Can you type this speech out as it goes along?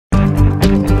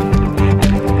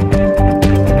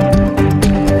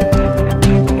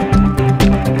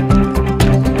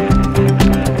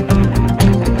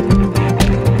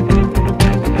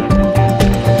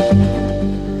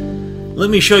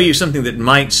show you something that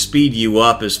might speed you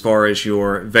up as far as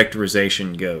your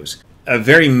vectorization goes. A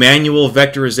very manual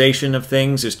vectorization of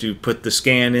things is to put the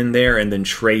scan in there and then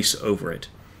trace over it.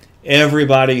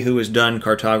 Everybody who has done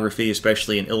cartography,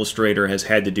 especially in Illustrator, has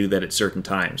had to do that at certain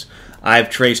times. I've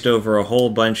traced over a whole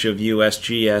bunch of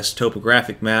USGS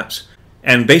topographic maps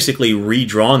and basically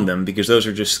redrawn them because those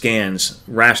are just scans,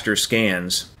 raster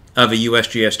scans of a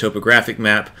USGS topographic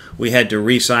map. We had to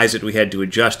resize it, we had to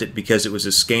adjust it because it was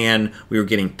a scan. We were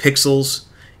getting pixels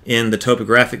in the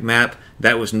topographic map.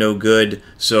 That was no good,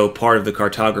 so part of the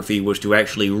cartography was to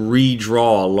actually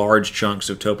redraw large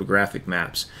chunks of topographic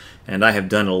maps. And I have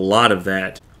done a lot of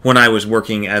that when I was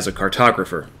working as a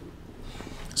cartographer.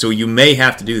 So you may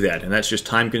have to do that, and that's just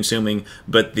time-consuming,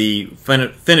 but the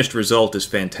finished result is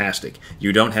fantastic.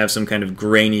 You don't have some kind of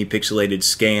grainy, pixelated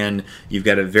scan. You've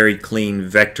got a very clean,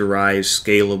 vectorized,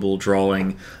 scalable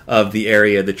drawing of the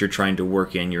area that you're trying to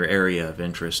work in, your area of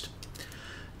interest.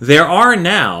 There are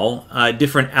now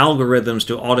different algorithms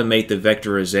to automate the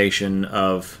vectorization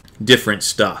of different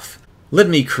stuff. Let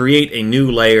me create a new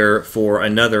layer for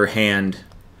another hand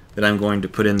that I'm going to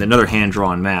put in, another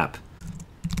hand-drawn map.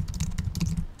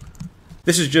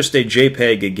 This is just a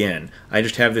JPEG again. I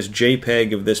just have this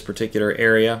JPEG of this particular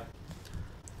area.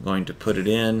 I'm going to put it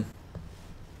in.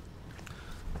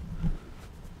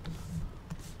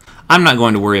 I'm not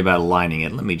going to worry about aligning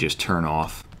it. Let me just turn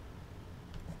off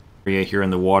area here in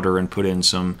the water and put in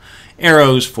some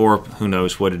arrows for who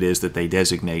knows what it is that they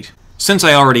designate. Since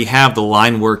I already have the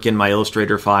line work in my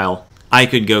Illustrator file, I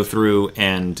could go through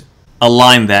and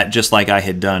align that just like I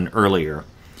had done earlier.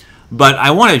 But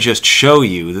I want to just show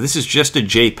you that this is just a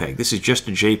JPEG. This is just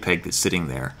a JPEG that's sitting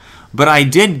there. But I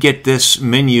did get this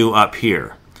menu up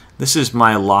here. This is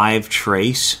my Live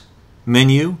Trace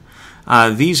menu.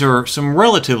 These are some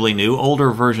relatively new.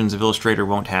 Older versions of Illustrator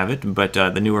won't have it, but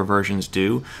the newer versions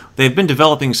do. They've been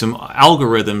developing some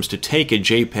algorithms to take a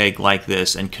JPEG like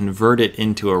this and convert it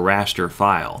into a raster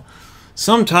file.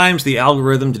 Sometimes the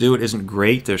algorithm to do it isn't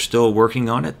great. They're still working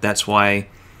on it. That's why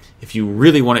if you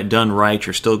really want it done right,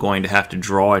 you're still going to have to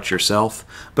draw it yourself.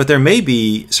 But there may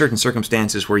be certain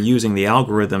circumstances where using the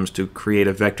algorithms to create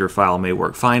a vector file may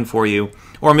work fine for you.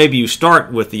 Or maybe you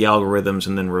start with the algorithms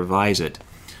and then revise it.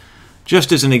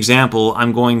 Just as an example,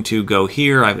 I'm going to go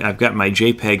here. I've got my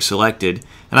JPEG selected,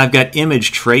 and I've got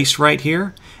image trace right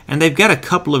here. And they've got a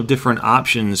couple of different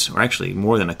options, or actually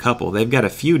more than a couple. They've got a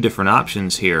few different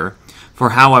options here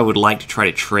for how I would like to try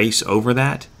to trace over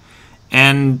that.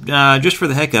 And just for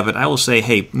the heck of it, I will say,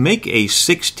 hey, make a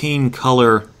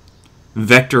 16-color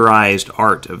vectorized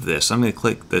art of this. I'm going to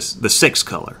click this, the 6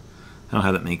 color. I don't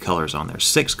have that many colors on there.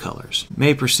 6 colors.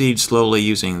 May proceed slowly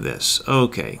using this.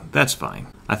 Okay, that's fine.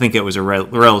 I think it was a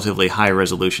relatively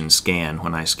high-resolution scan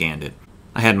when I scanned it.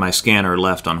 I had my scanner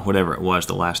left on whatever it was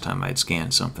the last time I'd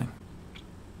scanned something.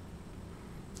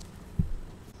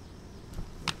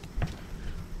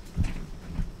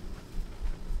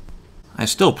 I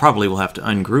still probably will have to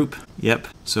ungroup. Yep,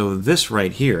 so this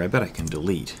right here, I bet I can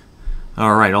delete.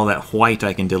 Alright, all that white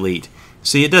I can delete.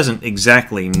 See, it doesn't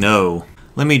exactly know.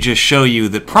 Let me just show you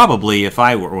that probably if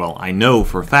I were, well, I know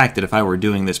for a fact that if I were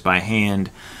doing this by hand,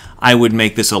 I would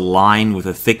make this a line with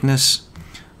a thickness,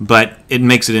 but it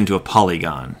makes it into a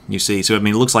polygon, you see. So, I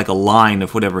mean, it looks like a line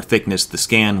of whatever thickness the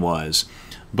scan was,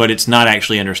 but it's not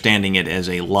actually understanding it as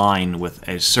a line with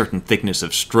a certain thickness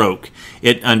of stroke.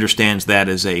 It understands that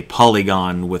as a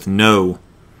polygon with no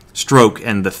stroke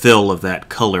and the fill of that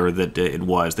color that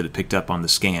it picked up on the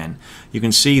scan. You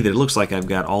can see that it looks like I've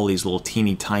got all these little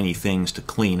teeny tiny things to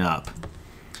clean up.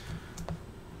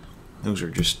 Those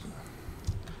are just...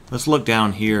 Let's look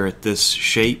down here at this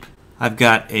shape. I've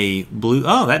got a blue...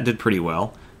 Oh, that did pretty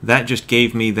well. That just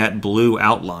gave me that blue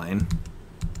outline.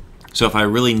 So if I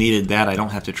really needed that, I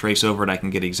don't have to trace over it. I can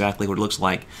get exactly what it looks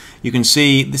like. You can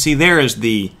see there is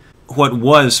the what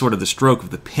was sort of the stroke of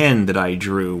the pen that I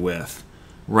drew with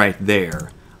right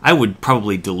there. I would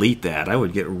probably delete that. I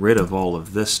would get rid of all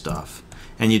of this stuff.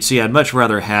 And you'd see I'd much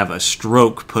rather have a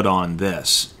stroke put on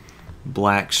this.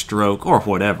 Black stroke or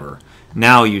whatever.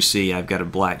 Now you see I've got a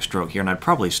black stroke here, and I'd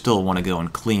probably still want to go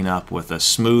and clean up with a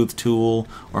smooth tool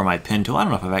or my pen tool. I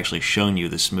don't know if I've actually shown you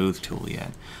the smooth tool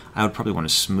yet. I would probably want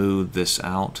to smooth this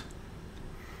out.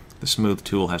 The smooth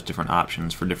tool has different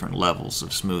options for different levels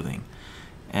of smoothing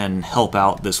and help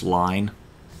out this line.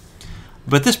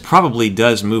 But this probably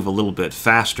does move a little bit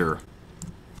faster.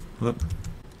 Whoop.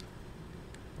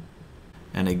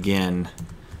 And again,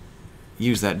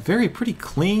 use that very pretty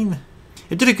clean.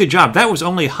 It did a good job. That was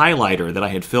only highlighter that I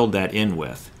had filled that in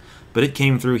with. But it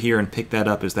came through here and picked that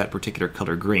up as that particular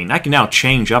color green. I can now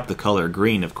change up the color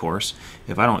green, of course.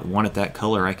 If I don't want it that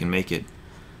color, I can make it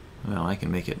Well, I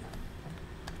can make it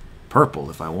purple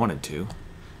if I wanted to,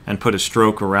 and put a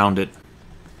stroke around it.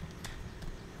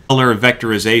 Color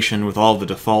vectorization with all the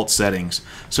default settings.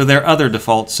 So there are other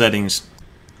default settings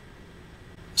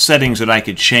that I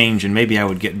could change, and maybe I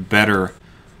would get better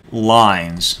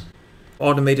lines.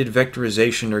 Automated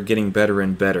vectorization are getting better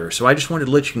and better, so I just wanted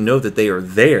to let you know that they are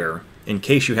there in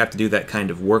case you have to do that kind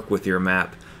of work with your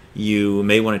map. You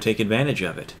may want to take advantage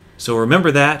of it. So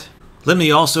remember that. Let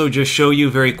me also just show you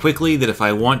very quickly that if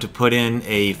I want to put in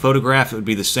a photograph, it would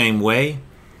be the same way.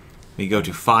 We go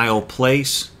to File,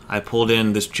 Place. I pulled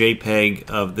in this JPEG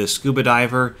of this scuba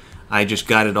diver. I just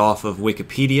got it off of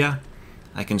Wikipedia.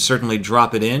 I can certainly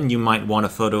drop it in. You might want a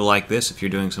photo like this if you're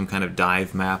doing some kind of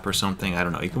dive map or something. I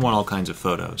don't know. You can want all kinds of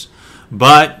photos.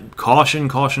 But caution,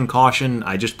 caution, caution.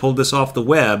 I just pulled this off the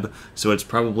web, so it's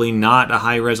probably not a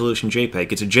high-resolution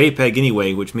JPEG. It's a JPEG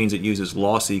anyway, which means it uses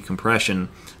lossy compression,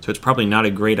 so it's probably not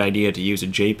a great idea to use a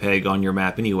JPEG on your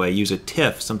map anyway. Use a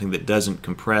TIFF, something that doesn't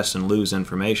compress and lose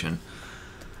information.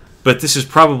 But this is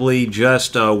probably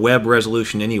just a web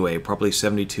resolution anyway, probably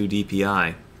 72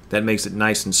 dpi. That makes it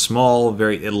nice and small.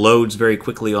 It loads very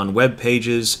quickly on web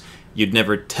pages. You'd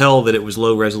never tell that it was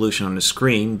low resolution on a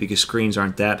screen because screens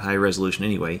aren't that high resolution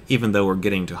anyway, even though we're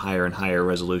getting to higher and higher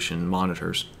resolution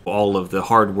monitors. All of the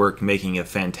hard work making a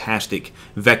fantastic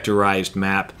vectorized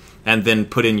map, and then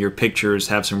put in your pictures,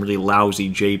 have some really lousy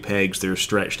JPEGs that are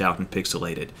stretched out and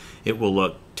pixelated. It will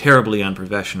look terribly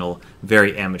unprofessional,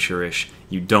 very amateurish.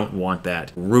 You don't want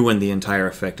that. Ruin the entire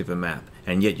effect of a map.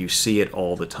 And yet you see it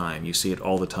all the time. You see it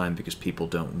all the time because people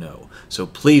don't know. So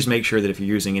please make sure that if you're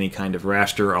using any kind of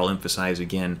raster, I'll emphasize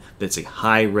again that it's a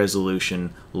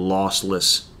high-resolution,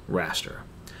 lossless raster.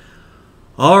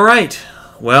 All right.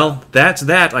 Well, that's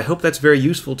that. I hope that's very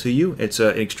useful to you. It's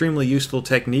an extremely useful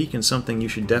technique and something you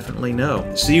should definitely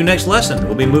know. See you next lesson.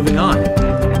 We'll be moving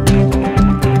on.